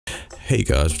Hey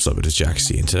guys, what's up, it is Jax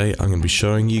here, and today I'm going to be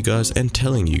showing you guys and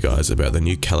telling you guys about the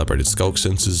new calibrated sculk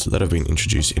sensors that have been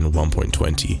introduced in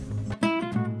 1.20.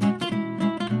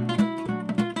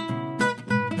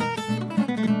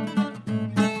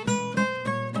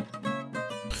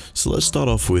 So let's start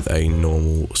off with a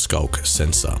normal sculk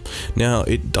sensor. Now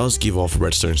it does give off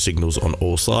redstone signals on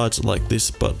all sides like this,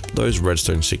 but those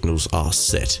redstone signals are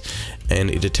set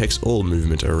and it detects all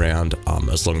movement around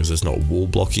as long as there's not wall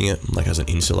blocking it, like as an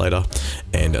insulator,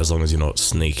 and as long as you're not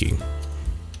sneaking.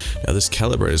 Now this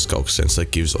calibrated sculk sensor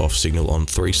gives off signal on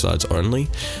 3 sides only,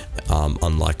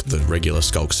 unlike the regular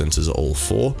sculk sensors are all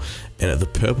 4, and the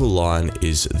purple line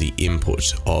is the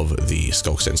input of the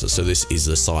sculk sensor. So this is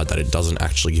the side that it doesn't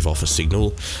actually give off a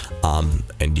signal,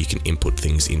 and you can input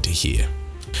things into here.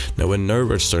 Now when no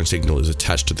redstone signal is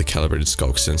attached to the calibrated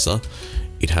sculk sensor,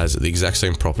 it has the exact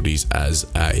same properties as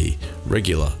a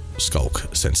regular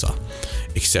sculk sensor,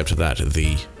 except that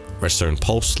the redstone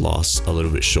pulse lasts a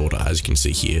little bit shorter. As you can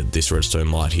see here, this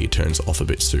redstone light here turns off a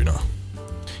bit sooner.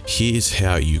 Here's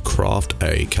how you craft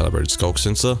a calibrated sculk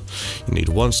sensor. You need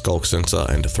 1 sculk sensor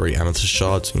and 3 amethyst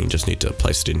shards, and you just need to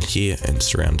place it in here and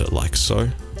surround it like so.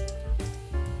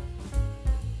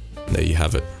 There you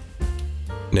have it.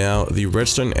 Now the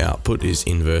redstone output is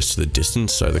inverse to the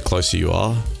distance, so the closer you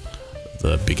are,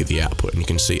 the bigger the output, and you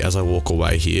can see as I walk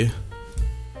away here,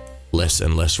 less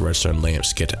and less redstone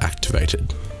lamps get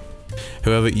activated.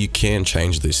 However, you can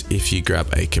change this. If you grab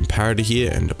a comparator here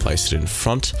and place it in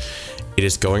front, it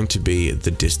is going to be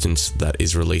the distance that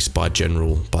is released by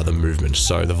the movement,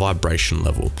 so the vibration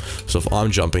level. So if I'm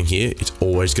jumping here, it's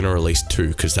always going to release 2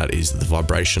 because that is the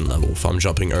vibration level. If I'm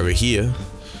jumping over here,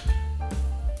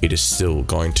 it is still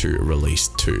going to release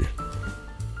 2.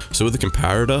 So with the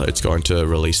comparator, it's going to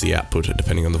release the output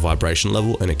depending on the vibration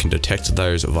level, and it can detect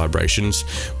those vibrations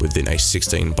within a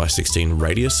 16 by 16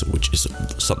 radius, which is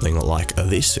something like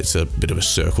this. It's a bit of a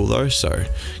circle though, so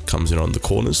it comes in on the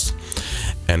corners.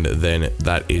 And then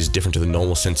that is different to the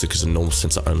normal sensor because the normal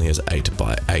sensor only has 8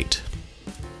 by 8.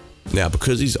 Now,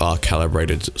 because these are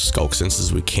calibrated sculk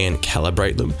sensors, we can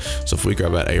calibrate them. So if we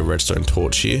grab out a redstone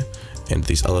torch here, and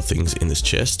these other things in this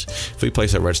chest, if we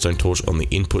place a redstone torch on the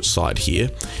input side here,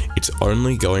 it's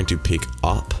only going to pick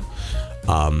up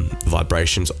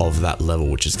vibrations of that level,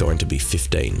 which is going to be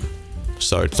 15.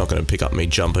 So it's not going to pick up me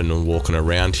jumping and walking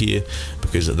around here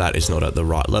because that is not at the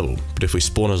right level. But if we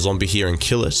spawn a zombie here and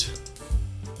kill it,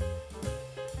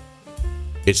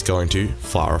 it's going to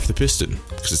fire off the piston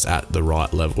because it's at the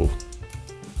right level.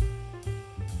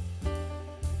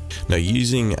 Now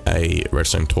using a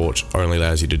redstone torch only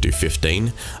allows you to do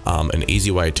 15. An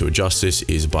easy way to adjust this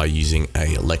is by using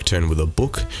a lectern with a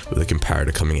book with a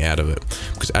comparator coming out of it,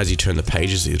 because as you turn the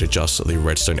pages, it adjusts the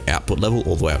redstone output level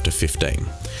all the way up to 15.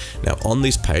 Now on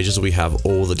these pages we have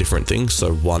all the different things.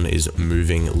 So one is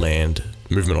movement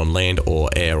on land or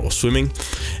air or swimming,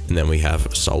 and then we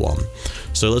have so on.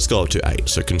 So let's go up to 8,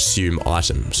 so consume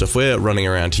item. So if we're running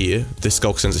around here, this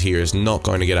sculk sensor here is not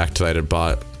going to get activated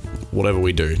by whatever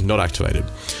we do, not activated.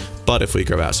 But if we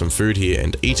grab out some food here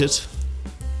and eat it,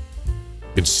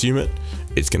 consume it,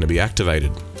 it's going to be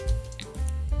activated.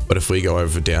 But if we go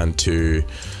over down to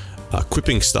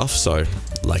equipping stuff, so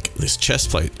like this chest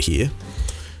plate here,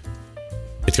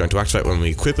 it's going to activate when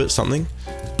we equip it something,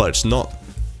 but it's not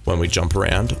when we jump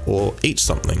around or eat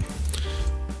something.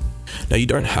 Now you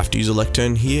don't have to use a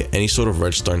lectern here. Any sort of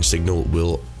redstone signal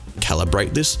will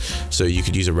calibrate this, so you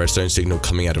could use a redstone signal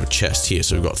coming out of a chest here.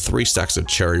 So we've got 3 stacks of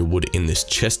cherry wood in this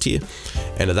chest here,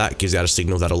 and that gives out a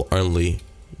signal that'll only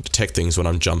detect things when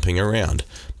I'm jumping around,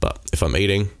 but if I'm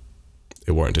eating,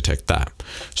 it won't detect that.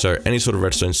 So any sort of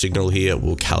redstone signal here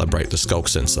will calibrate the sculk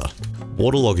sensor.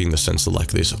 Waterlogging the sensor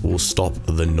like this will stop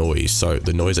the noise. So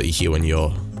the noise that you hear when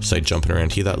you're, say, jumping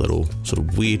around here, that little sort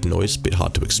of weird noise, a bit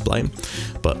hard to explain,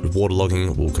 but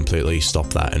waterlogging will completely stop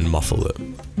that and muffle it.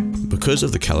 Because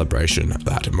of the calibration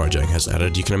that Mojang has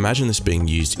added, you can imagine this being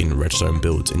used in redstone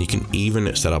builds, and you can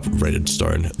even set up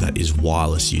redstone that is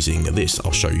wireless using this.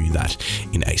 I'll show you that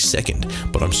in a second,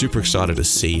 but I'm super excited to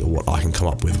see what I can come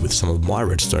up with some of my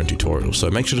redstone tutorials,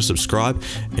 so make sure to subscribe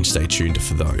and stay tuned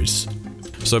for those.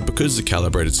 So because the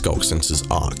calibrated sculk sensors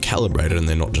are calibrated and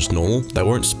they're not just normal, they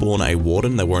won't spawn a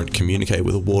warden, they won't communicate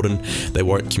with a warden, they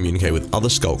won't communicate with other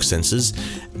sculk sensors,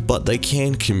 but they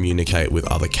can communicate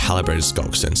with other calibrated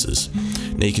sculk sensors.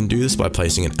 Now you can do this by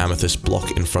placing an amethyst block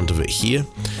in front of it here,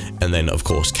 and then of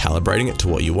course calibrating it to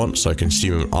what you want. So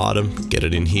consume an item, get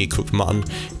it in here, cooked mutton,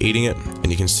 eating it,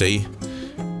 and you can see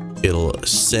it'll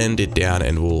send it down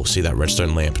and we'll see that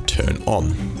redstone lamp turn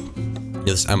on.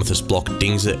 This amethyst block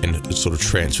dings it and it sort of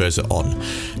transfers it on.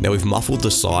 Now we've muffled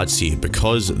the sides here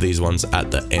because these ones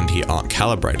at the end here aren't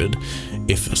calibrated.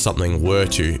 If something were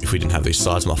to, if we didn't have these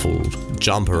sides muffled,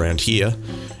 jump around here,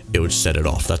 it would set it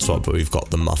off. That's why we've got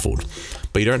them muffled.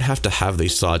 But you don't have to have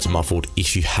these sides muffled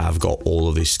if you have got all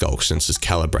of these sculk sensors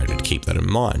calibrated. Keep that in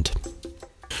mind.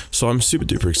 So I'm super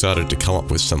duper excited to come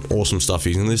up with some awesome stuff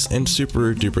using this, and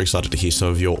super duper excited to hear some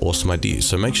of your awesome ideas,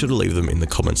 so make sure to leave them in the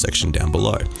comment section down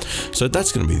below. So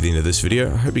that's going to be the end of this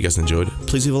video. I hope you guys enjoyed.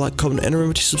 Please leave a like, comment, and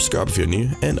remember to subscribe if you're new,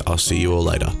 and I'll see you all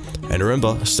later. And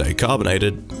remember, stay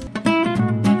carbonated.